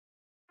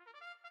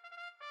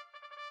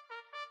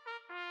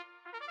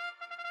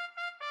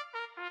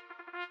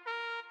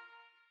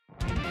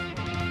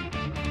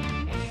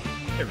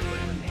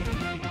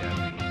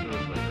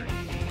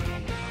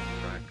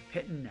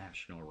Penn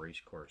National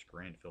Race Course,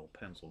 Granville,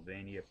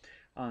 Pennsylvania,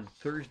 on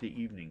Thursday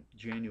evening,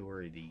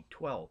 January the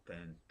 12th,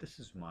 and this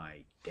is my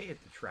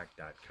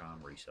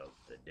dayatthetrack.com race of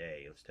the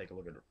day. Let's take a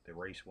look at the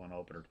race one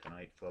opener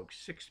tonight, folks.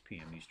 6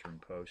 p.m. Eastern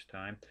Post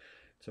Time.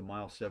 It's a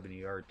mile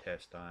 70-yard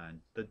test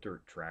on the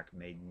dirt track.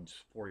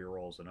 Maidens,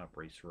 4-year-olds and up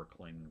race for a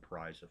claiming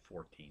prize of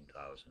 $14,000.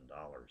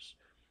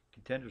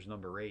 Contenders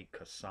number 8,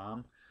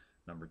 Kassam.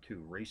 Number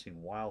 2,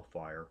 Racing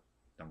Wildfire.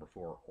 Number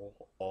 4,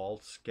 all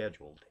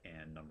Scheduled,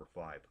 and number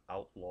 5,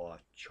 Outlaw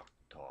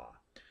Choctaw.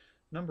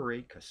 Number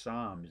 8,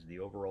 Kassam, is the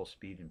overall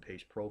speed and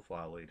pace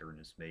profile leader in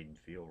this maiden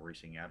field,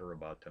 racing at or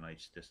about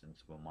tonight's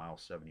distance of a mile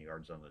 70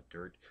 yards on the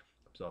dirt.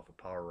 Comes off a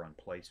power run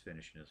place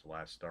finish in his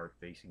last start,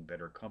 facing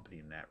better company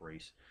in that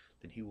race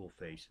than he will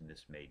face in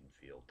this maiden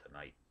field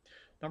tonight.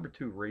 Number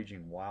 2,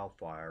 Raging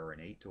Wildfire, an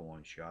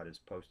 8-to-1 shot, has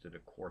posted a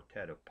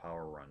quartet of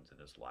power runs in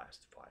his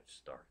last 5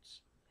 starts.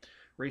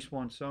 Race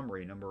 1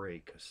 summary, number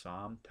 8,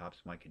 Kassam,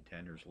 tops my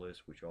contenders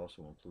list, which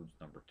also includes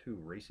number 2,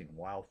 Racing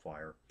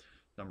Wildfire,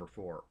 number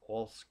 4,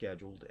 All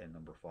Scheduled, and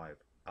number 5,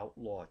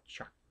 Outlaw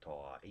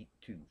Choctaw,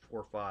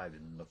 8-2-4-5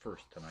 in the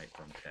first tonight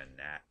from Penn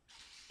Nat.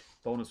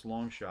 Bonus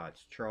long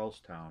shots,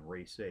 Charlestown,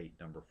 race 8,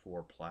 number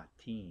 4,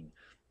 Platine,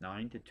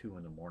 9-2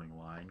 in the morning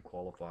line,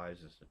 qualifies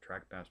as the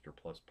Trackmaster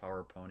Plus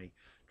Power Pony,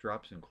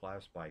 drops in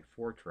class by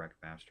 4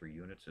 Trackmaster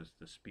units as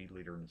the speed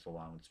leader in its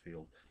allowance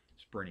field,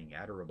 sprinting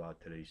at or about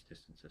today's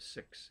distance of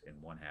 6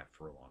 1/2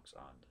 furlongs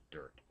on the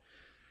dirt.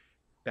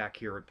 Back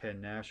here at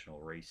Penn National,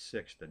 race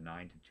 6, the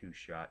 9-2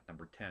 shot,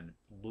 number 10,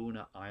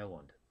 Luna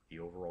Island, the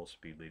overall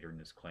speed leader in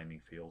this claiming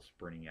field,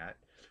 sprinting at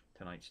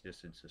tonight's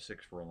distance of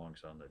 6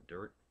 furlongs on the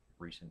dirt.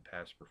 Recent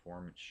past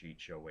performance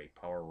sheets show a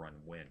power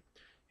run win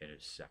in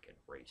his second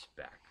race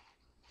back.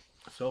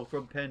 So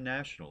from Penn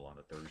National on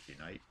a Thursday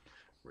night,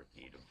 we're at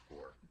Needham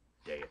for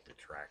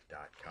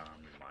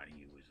dayatthetrack.com, reminding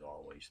you as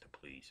always to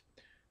please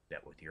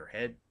bet with your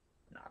head,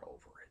 not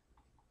over it.